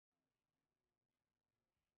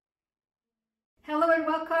Hello and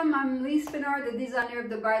welcome. I'm Lise Finard, the designer of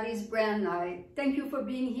the ByLyse brand. I thank you for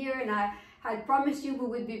being here, and I had promised you we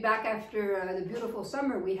would be back after the beautiful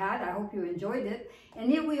summer we had. I hope you enjoyed it.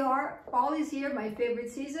 And here we are. Fall is here, my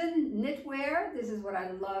favorite season. Knitwear. This is what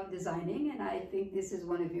I love designing, and I think this is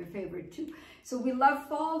one of your favorite too. So we love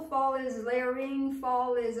fall. Fall is layering.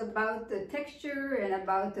 Fall is about the texture and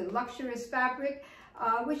about the luxurious fabric,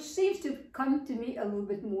 which seems to come to me a little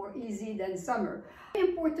bit more easy than summer.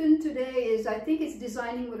 Important today is, I think it's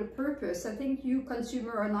designing with a purpose. I think you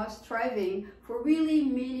consumer are now striving for really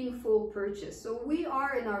meaningful purchase. So we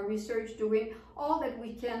are in our research doing all that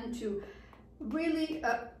we can to really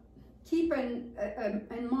keep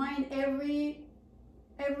in mind every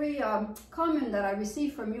comment that I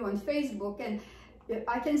receive from you on Facebook, and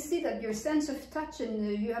I can see that your sense of touch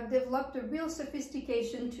and you have developed a real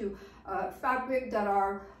sophistication to fabric that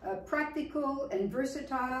are practical and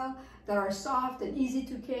versatile, that are soft and easy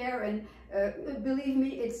to care. And believe me,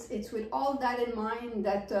 it's with all that in mind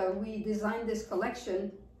that we designed this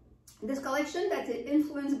collection. This collection that is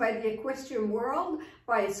influenced by the equestrian world,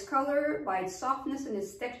 by its color, by its softness and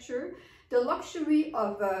its texture. The luxury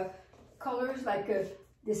of colors like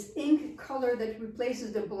this ink color that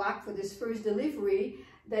replaces the black for this first delivery,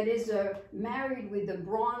 that is married with the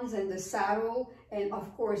bronze and the saddle, and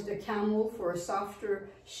of course the camel for a softer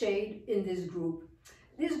shade in this group.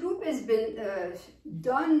 This group has been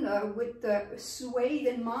done with the suede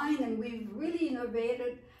in mind, and we've really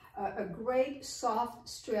innovated a great soft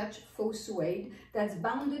stretch faux suede that's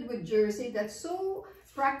bounded with jersey, that's so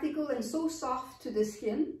practical and so soft to the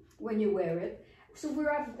skin when you wear it. So we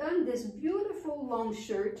have done this beautiful long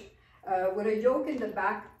shirt with a yoke in the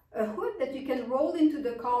back, a hood that you can roll into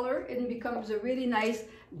the collar and becomes a really nice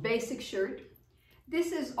basic shirt.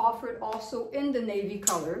 This is offered also in the navy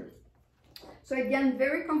color. So again,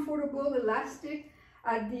 very comfortable, elastic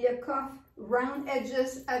at the cuff, round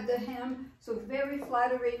edges at the hem, so very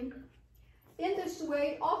flattering. In this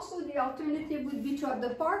way, also the alternative would be to have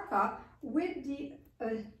the parka with the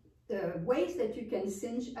waist that you can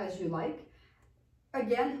cinch as you like.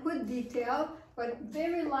 Again, hood detail, but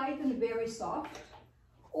very light and very soft.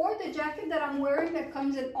 Or the jacket that I'm wearing that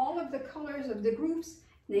comes in all of the colors of the groups,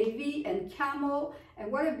 navy and camel. And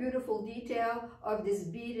what a beautiful detail of this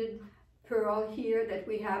beaded pearl here that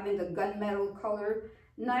we have in the gunmetal color.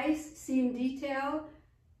 Nice seam detail,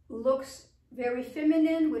 looks very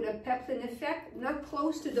feminine with a peplin effect, not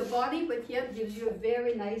close to the body, but yet gives you a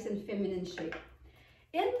very nice and feminine shape.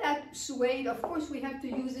 In that suede, of course, we have to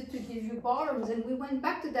use it to give you bottoms, and we went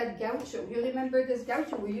back to that gaucho. You remember this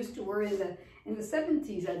gaucho we used to wear in the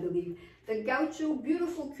 70s, I believe. The gaucho,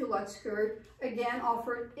 beautiful culotte skirt, again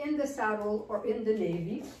offered in the saddle or in the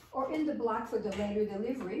navy or in the black for the later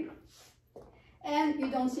delivery. And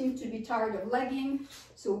you don't seem to be tired of legging.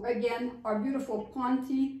 So again, our beautiful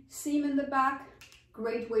ponte seam in the back,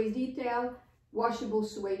 great waist detail, washable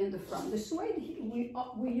suede in the front. The suede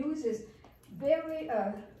we use is very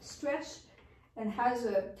stretched and has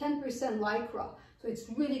a 10% lycra, so it's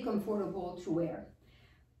really comfortable to wear.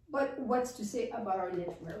 But what's to say about our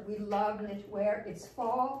knitwear? We love knitwear. It's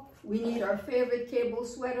fall. We need our favorite cable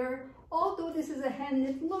sweater. Although this is a hand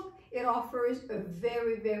knit look, it offers a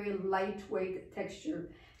very, very lightweight texture.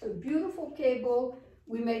 So beautiful cable.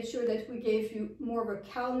 We made sure that we gave you more of a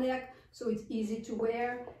cowl neck, so it's easy to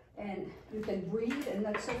wear and you can breathe and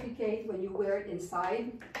not suffocate when you wear it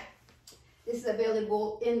inside. This is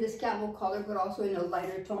available in this camel color, but also in a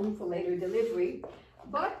lighter tone for later delivery.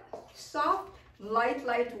 But soft,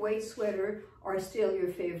 lightweight sweater are still your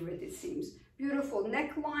favorite, it seems. Beautiful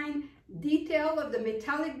neckline, detail of the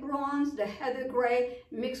metallic bronze, the heather gray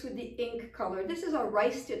mixed with the ink color. This is our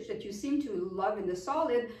rice stitch that you seem to love in the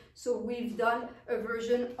solid, so we've done a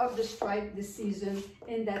version of the stripe this season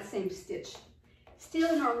in that same stitch.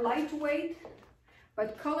 Still in our lightweight,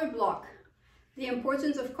 but color block. The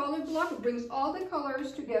importance of color block brings all the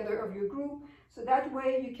colors together of your group, so that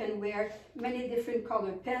way you can wear many different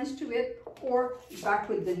colored pants to it or back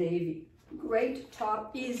with the navy. Great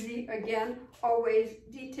top, easy, again, always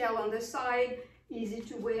detail on the side, easy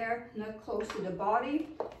to wear, not close to the body.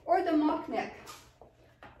 Or the mock neck.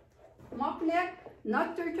 Mock neck,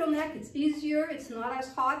 not turtleneck, it's easier, it's not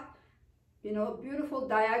as hot. You know, beautiful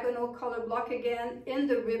diagonal color block again in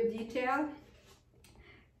the rib detail.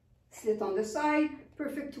 Slit on the side,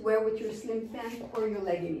 perfect to wear with your slim pant or your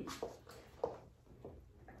legging.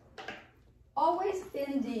 Always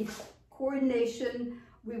in the coordination,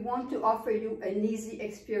 we want to offer you an easy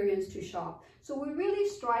experience to shop. So we really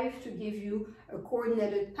strive to give you a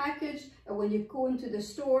coordinated package, and when you go into the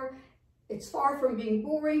store, It's far from being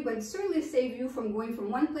boring, but it certainly saves you from going from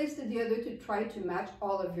one place to the other to try to match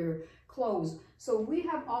all of your clothes. So we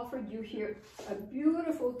have offered you here a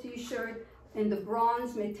beautiful t-shirt in the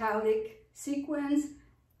bronze metallic sequins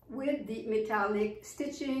with the metallic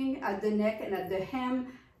stitching at the neck and at the hem.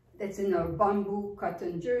 That's in a bamboo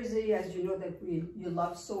cotton jersey, as you know that you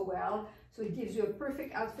love so well. So it gives you a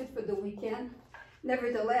perfect outfit for the weekend.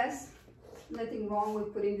 Nevertheless, nothing wrong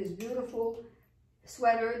with putting this beautiful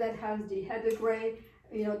sweater that has the heather gray,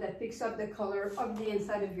 you know, that picks up the color of the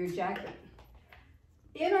inside of your jacket.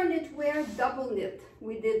 In our knitwear, double knit.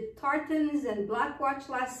 We did tartans and black watch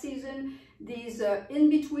last season. These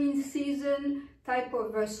in-between season type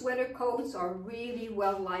of sweater coats are really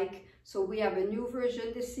well liked. So we have a new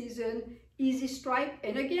version this season, easy stripe,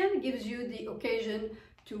 and again gives you the occasion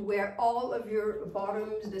to wear all of your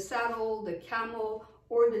bottoms, the saddle, the camel,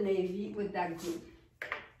 or the navy with that group.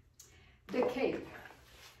 The cape,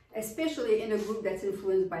 especially in a group that's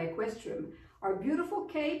influenced by equestrian. Our beautiful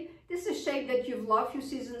cape, this is a shape that you've loved a few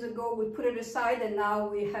seasons ago. We put it aside and now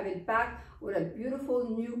we have it back with a beautiful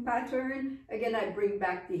new pattern. Again, I bring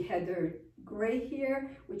back the heather gray here,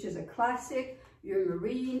 which is a classic, your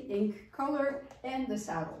marine ink color, and the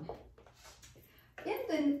saddle.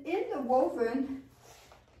 In the woven,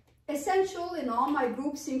 essential in all my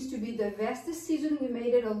groups seems to be the vest. This season we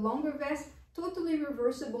made it a longer vest, totally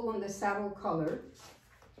reversible on the saddle color.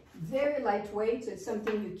 Very lightweight, so it's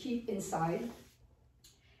something you keep inside.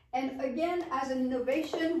 And again, as an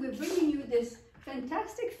innovation, we're bringing you this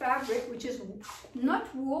fantastic fabric, which is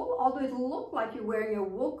not wool, although it'll look like you're wearing a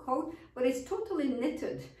wool coat, but it's totally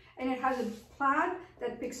knitted. And it has a plaid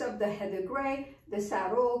that picks up the heather gray, the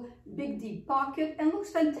saddle, big deep pocket, and looks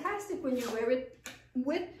fantastic when you wear it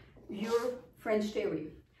with your French terry.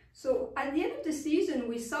 So at the end of the season,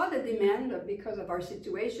 we saw the demand, because of our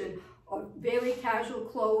situation, of very casual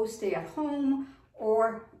clothes, stay at home,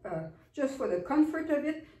 or just for the comfort of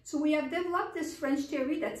it. So we have developed this French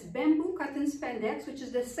terry that's bamboo cotton spandex, which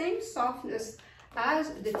is the same softness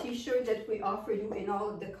as the t-shirt that we offer you in all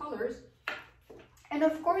of the colors. And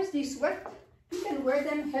of course, these sweats, you can wear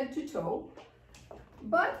them head to toe.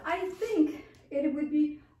 But I think it would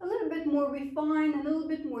be a little bit more refined and a little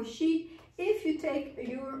bit more chic if you take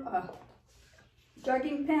your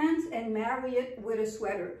jogging pants and marry it with a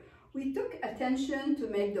sweater. We took attention to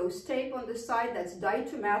make those tape on the side that's dyed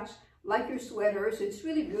to match like your sweater. So it's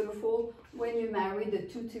really beautiful when you marry the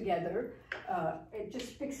two together. It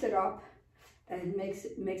just picks it up and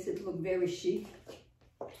makes it look very chic.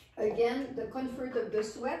 Again, the comfort of the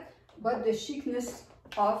sweat, but the chicness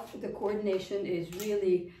of the coordination is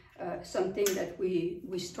really something that we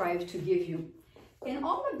strive to give you. In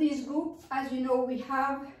all of these groups, as you know, we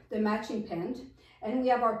have the matching pant, and we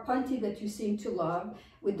have our punty that you seem to love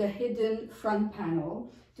with the hidden front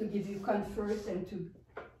panel to give you comfort and to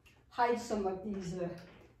hide some of these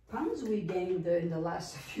pounds we gained in the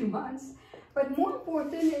last few months. But more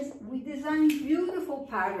important is we designed beautiful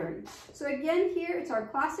patterns. So again, here it's our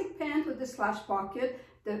classic pant with the slash pocket,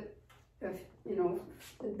 the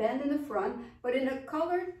band in the front, but in a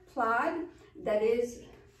colored plaid that is,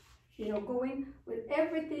 going with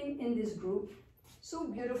everything in this group so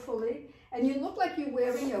beautifully. And you look like you're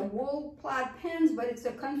wearing a wool plaid pants, but it's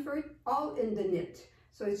a comfort all in the knit.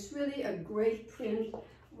 So it's really a great print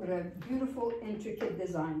with a beautiful, intricate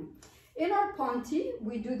design. In our ponte,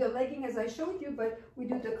 we do the legging as I showed you, but we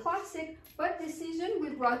do the classic. But this season, we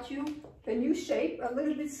brought you a new shape, a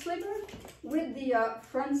little bit slimmer, with the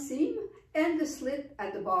front seam and the slit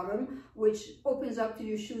at the bottom, which opens up to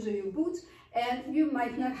your shoes or your boots. And you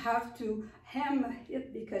might not have to hem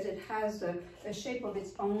it because it has a shape of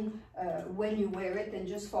its own when you wear it, and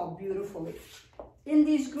just fall beautifully. In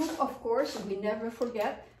this group, of course, we never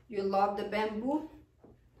forget, you love the bamboo.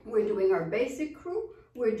 We're doing our basic crew.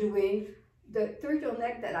 We're doing the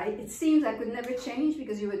turtleneck that it seems I could never change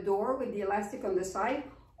because you adore, with the elastic on the side,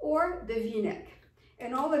 or the V-neck.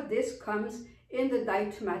 And all of this comes in the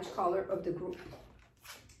dyed to match color of the group.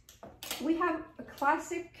 We have a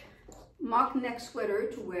classic mock neck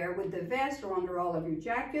sweater to wear with the vest or under all of your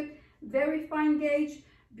jacket. Very fine gauge,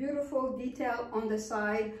 beautiful detail on the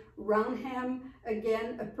side, round hem,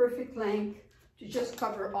 again, a perfect length to just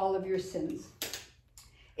cover all of your sins.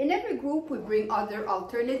 In every group, we bring other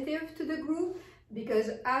alternatives to the group,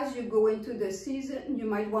 because as you go into the season, you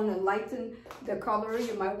might want to lighten the color,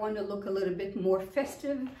 you might want to look a little bit more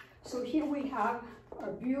festive. So here we have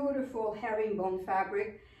our beautiful herringbone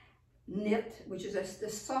fabric knit, which is the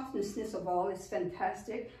softness of all. It's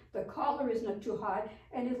fantastic. The collar is not too high,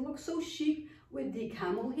 and it looks so chic with the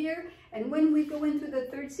camel here. And when we go into the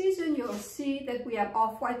third season, you'll see that we have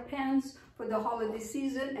off-white pants for the holiday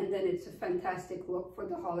season, and then it's a fantastic look for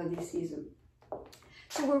the holiday season.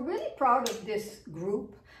 So we're really proud of this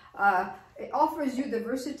group. It offers you the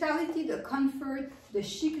versatility, the comfort, the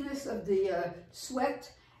chicness of the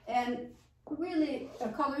sweat, and really a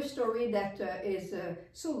color story that is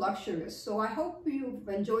so luxurious. So I hope you've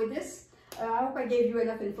enjoyed this. I hope I gave you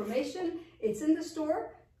enough information. It's in the store.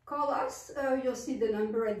 Call us. You'll see the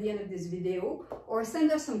number at the end of this video, or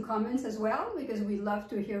send us some comments as well, because we love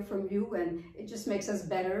to hear from you, and it just makes us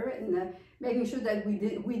better and making sure that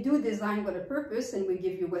we do design with a purpose and we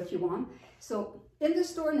give you what you want. So in the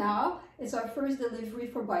store now, it's our first delivery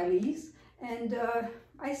for ByLyse, and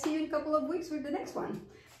I see you in a couple of weeks with the next one.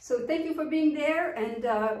 So thank you for being there, and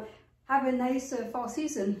have a nice fall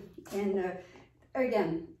season. And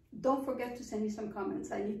again, don't forget to send me some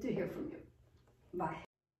comments. I need to hear from you. Bye.